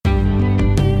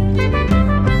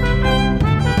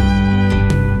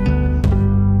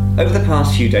Over the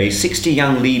past few days, 60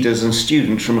 young leaders and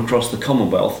students from across the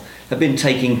Commonwealth have been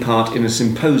taking part in a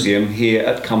symposium here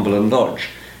at Cumberland Lodge.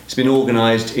 It's been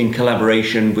organised in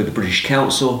collaboration with the British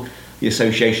Council, the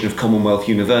Association of Commonwealth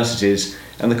Universities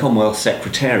and the Commonwealth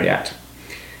Secretariat.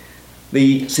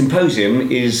 The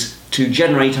symposium is to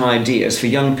generate ideas for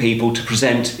young people to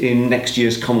present in next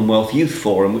year's Commonwealth Youth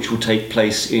Forum, which will take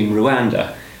place in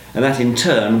Rwanda. And that in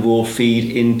turn will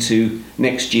feed into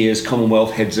next year's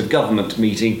Commonwealth Heads of Government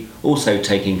meeting, also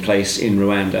taking place in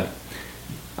Rwanda.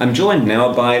 I'm joined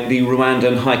now by the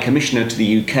Rwandan High Commissioner to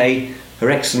the UK,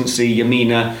 Her Excellency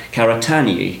Yamina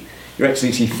Karatanyi. Your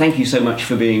Excellency, thank you so much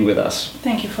for being with us.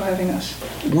 Thank you for having us.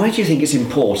 Why do you think it's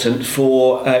important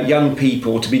for young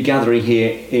people to be gathering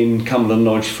here in Cumberland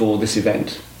Lodge for this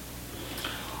event?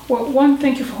 Well, one,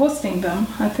 thank you for hosting them.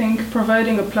 I think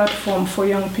providing a platform for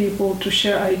young people to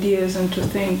share ideas and to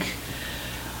think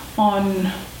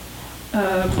on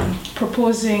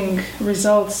proposing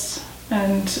results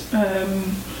and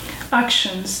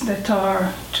actions that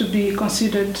are to be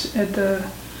considered at the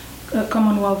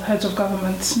Commonwealth Heads of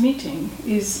Governments meeting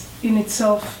is in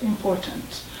itself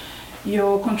important.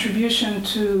 Your contribution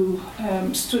to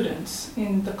students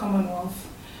in the Commonwealth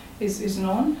is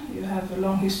known. You have a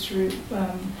long history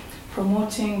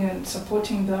promoting and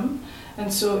supporting them,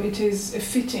 and so it is a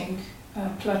fitting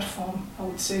platform, I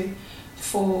would say,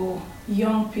 for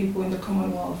young people in the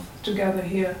Commonwealth to gather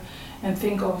here and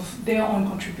think of their own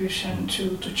contribution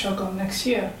to CHOGM next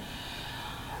year.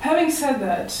 Having said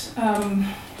that,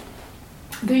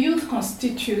 the youth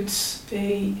constitutes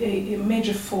a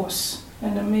major force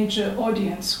and a major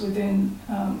audience within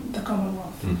the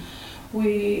Commonwealth.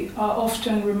 We are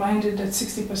often reminded that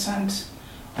 60%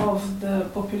 of the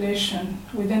population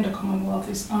within the Commonwealth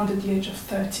is under the age of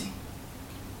 30.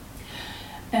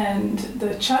 And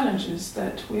the challenges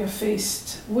that we are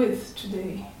faced with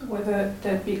today, whether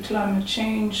that be climate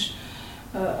change,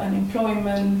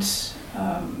 unemployment,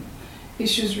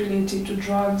 issues related to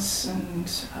drugs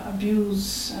and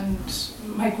abuse and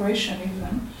migration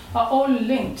even, are all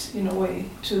linked in a way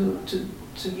to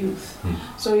youth.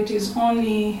 So it is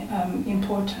only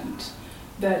important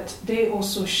that they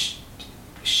also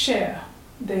share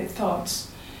their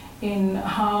thoughts in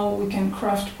how we can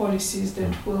craft policies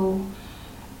that will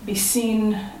be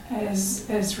seen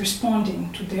as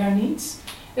responding to their needs,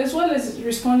 as well as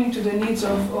responding to the needs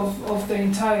of the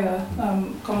entire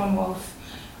Commonwealth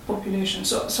population.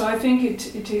 So I think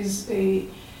it is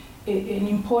an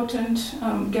important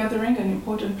gathering, an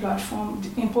important platform,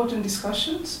 important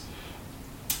discussions.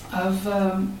 I've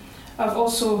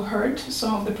also heard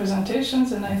some of the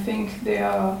presentations, and I think they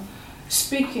are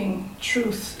speaking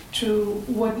truth to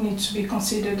what needs to be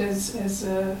considered as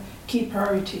key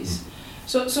priorities.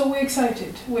 So we're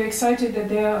excited. We're excited that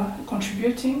they are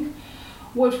contributing.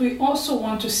 What we also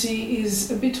want to see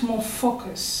is a bit more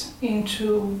focus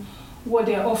into what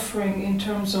they're offering in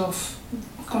terms of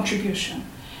contribution.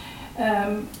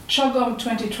 CHOGM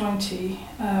 2020,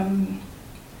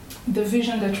 the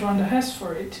vision that Rwanda has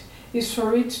for it is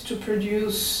for it to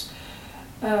produce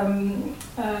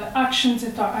actions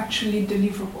that are actually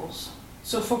deliverables.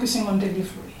 So focusing on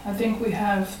delivery. I think we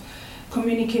have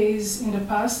communiques in the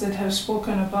past that have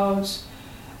spoken about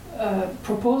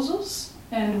proposals,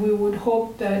 and we would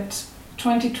hope that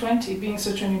 2020, being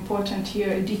such an important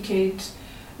year, a decade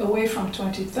away from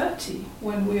 2030,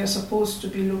 when we are supposed to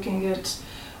be looking at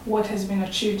what has been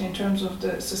achieved in terms of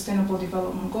the Sustainable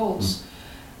Development Goals,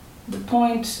 the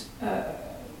point,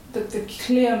 the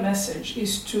clear message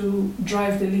is to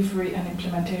drive delivery and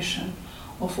implementation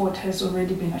of what has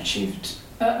already been achieved,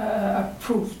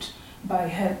 approved by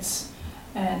heads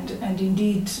and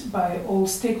indeed by all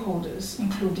stakeholders,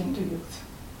 including the youth.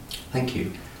 Thank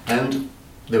you. And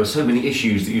there were so many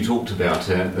issues that you talked about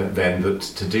then that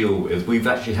to deal with. We've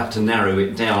actually had to narrow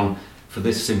it down for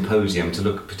this symposium to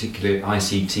look particularly at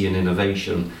ICT and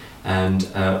innovation and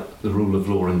the rule of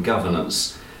law and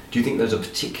governance. Do you think those are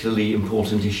particularly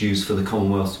important issues for the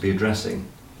Commonwealth to be addressing?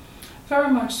 Very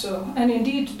much so. And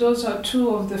indeed, those are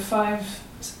two of the 5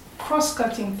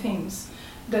 cross-cutting themes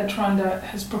that Rwanda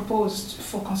has proposed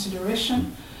for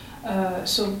consideration.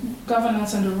 So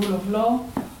governance and the rule of law,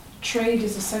 trade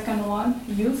is the second one,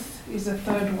 youth is the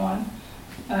third one,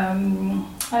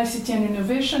 ICT and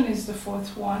innovation is the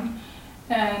fourth one,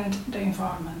 and the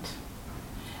environment.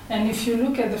 And if you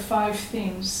look at the 5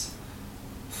 themes,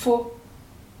 for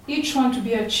each one to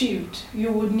be achieved,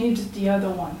 you would need the other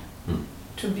one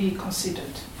to be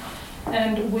considered.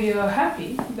 And we are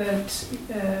happy that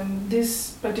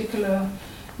this particular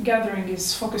gathering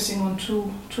is focusing on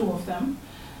two of them,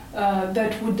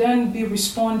 that would then be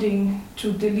responding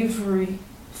to delivery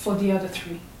for the other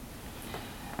 3.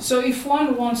 So if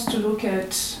one wants to look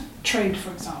at trade,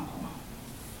 for example,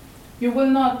 you will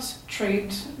not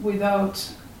trade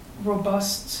without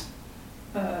robust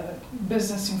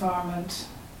business environment,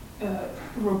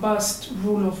 robust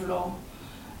rule of law,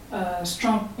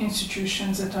 strong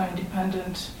institutions that are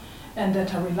independent and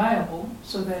that are reliable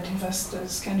so that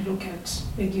investors can look at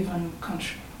a given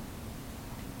country.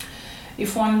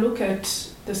 If one look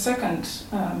at the second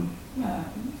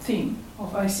theme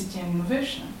of ICT and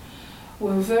innovation,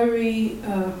 we're very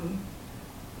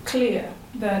clear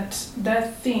that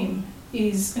that theme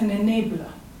is an enabler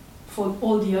for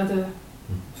all the other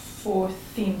four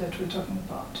themes that we're talking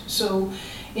about. So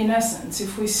in essence,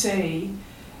 if we say,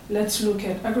 let's look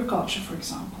at agriculture, for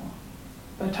example,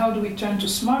 but how do we turn to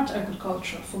smart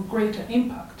agriculture for greater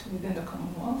impact within the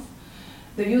Commonwealth?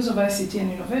 The use of ICT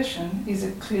and innovation is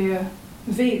a clear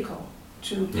vehicle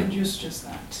to produce just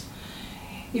that.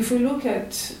 If we look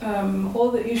at all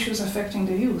the issues affecting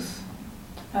the youth,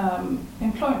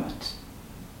 employment,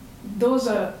 those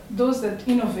that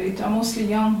innovate are mostly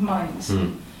young minds.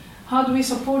 How do we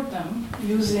support them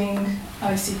using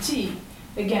ICT,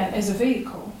 again, as a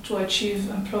vehicle to achieve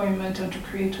employment and to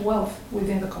create wealth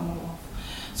within the Commonwealth?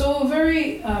 So we're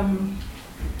very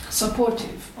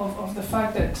supportive of the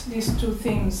fact that these two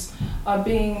things are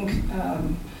being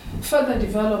further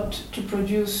developed to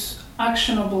produce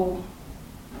actionable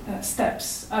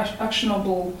steps,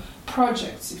 actionable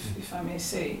projects, if I may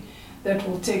say, that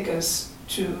will take us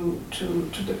to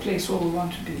the place where we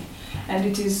want to be. And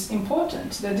it is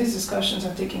important that these discussions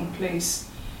are taking place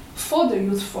for the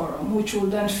Youth Forum, which will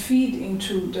then feed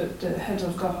into the head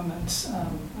of government's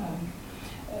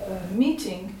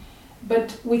meeting,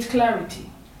 but with clarity.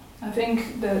 I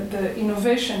think the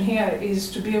innovation here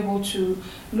is to be able to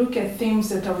look at themes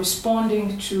that are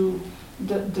responding to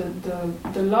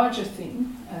the larger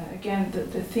theme. Again,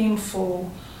 the theme for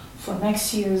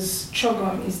next year's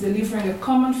CHOGM is delivering a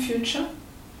common future,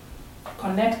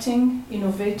 connecting,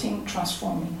 innovating,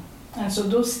 transforming. And so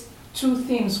those two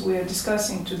themes we're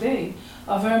discussing today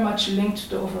are very much linked to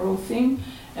the overall theme,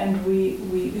 and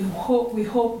we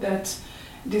hope that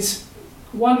these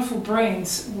wonderful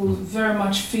brains will very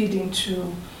much feed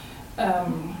into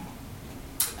the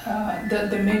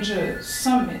major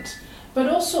summit, but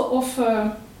also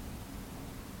offer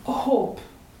a hope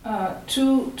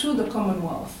to the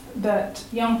Commonwealth that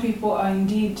young people are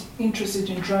indeed interested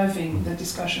in driving the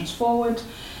discussions forward,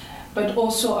 but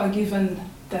also are given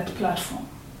that platform.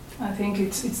 I think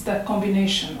it's that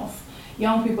combination of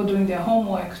young people doing their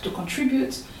homework to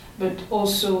contribute, but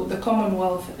also the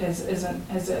Commonwealth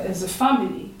as a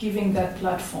family giving that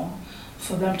platform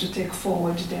for them to take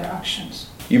forward their actions.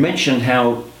 You mentioned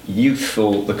how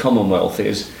youthful the Commonwealth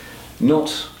is.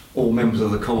 Not all members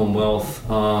of the Commonwealth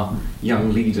are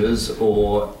young leaders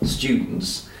or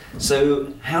students.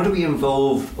 So how do we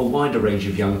involve a wider range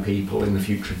of young people in the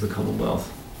future of the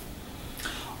Commonwealth?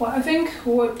 Well, I think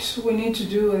what we need to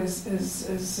do as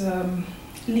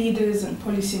leaders and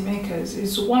policymakers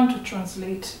is one, to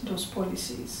translate those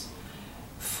policies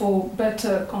for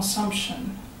better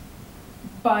consumption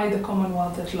by the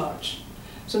Commonwealth at large.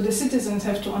 So the citizens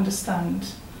have to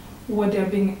understand what they're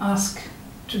being asked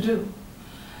to do.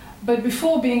 But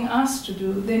before being asked to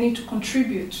do, they need to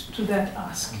contribute to that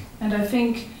ask. And I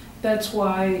think that's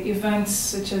why events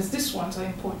such as this one are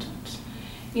important,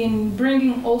 in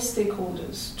bringing all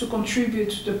stakeholders to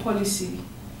contribute to the policy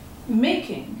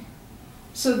making,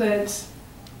 so that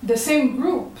the same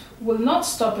group will not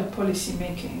stop at policy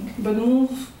making, but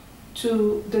move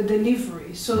to the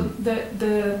delivery. So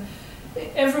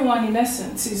everyone, in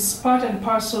essence, is part and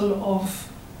parcel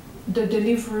of the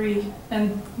delivery,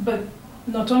 but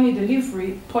not only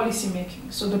delivery, policy making.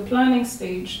 So the planning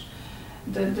stage,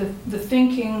 the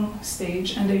thinking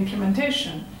stage, and the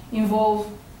implementation involve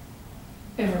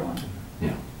everyone.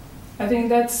 Yeah. I think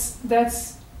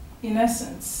that's in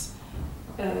essence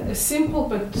a simple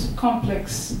but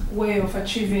complex way of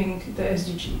achieving the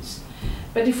SDGs.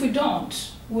 But if we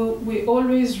don't, we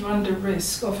always run the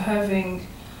risk of having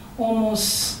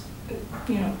almost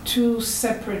two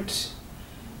separate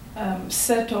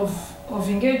set of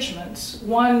engagements.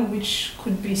 One which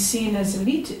could be seen as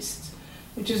elitist,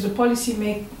 which is the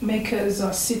policy makers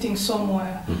are sitting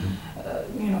somewhere,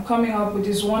 coming up with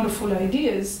these wonderful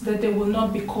ideas that they will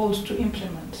not be called to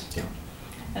implement. Yeah.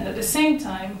 And at the same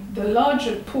time, the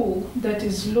larger pool that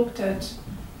is looked at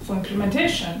for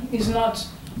implementation is not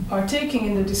partaking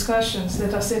in the discussions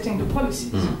that are setting the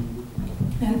policies.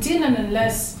 Until and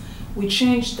unless we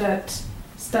change that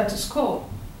status quo,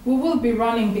 we will be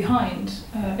running behind,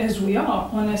 as we are,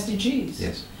 on SDGs.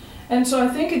 Yes. And so I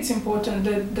think it's important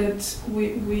that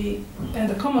we and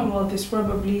the Commonwealth is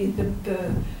probably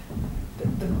the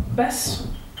best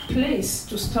place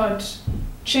to start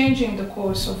changing the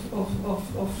course of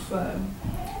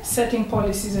setting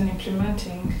policies and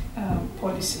implementing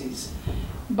policies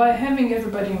by having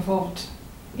everybody involved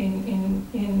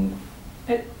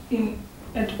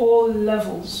at all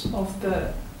levels of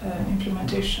the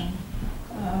implementation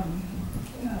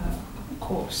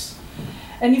course.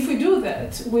 And if we do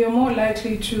that, we are more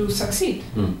likely to succeed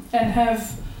and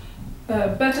have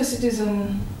better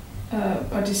citizen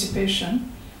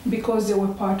participation because they were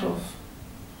part of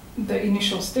the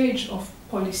initial stage of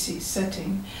policy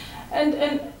setting.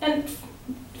 And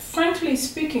frankly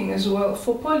speaking as well,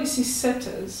 for policy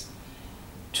setters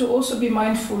to also be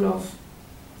mindful of,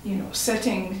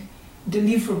 setting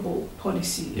deliverable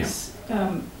policies,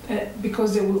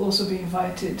 because they will also be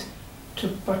invited to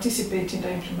participate in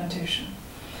the implementation.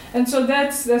 And so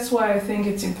that's why I think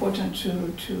it's important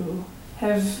to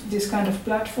have this kind of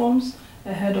platforms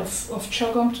ahead of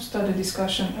CHOGM to start a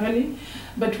discussion early,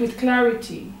 but with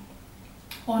clarity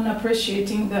on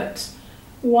appreciating that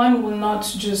one will not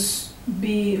just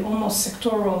be almost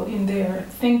sectoral in their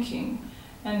thinking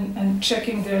and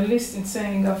checking their list and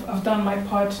saying, I've done my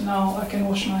part, now I can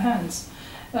wash my hands.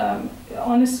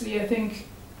 Honestly, I think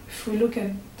if we look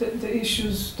at the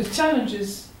issues, the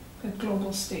challenges at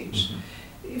global stage,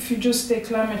 if you just take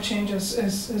climate change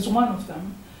as one of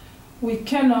them, we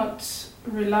cannot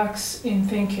relax in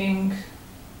thinking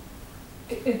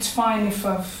it's fine if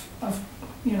I've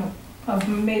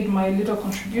made my little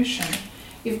contribution.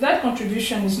 If that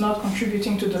contribution is not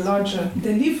contributing to the larger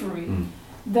delivery,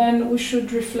 then we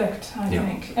should reflect, I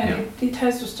think. And it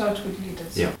has to start with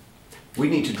leaders. Yeah. We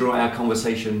need to draw our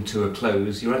conversation to a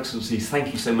close. Your Excellencies,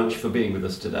 thank you so much for being with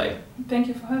us today. Thank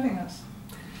you for having us.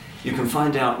 You can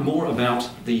find out more about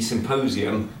the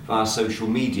symposium via social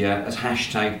media at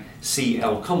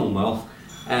 #CLCommonwealth,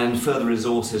 and further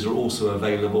resources are also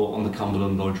available on the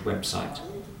Cumberland Lodge website.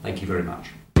 Thank you very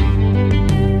much.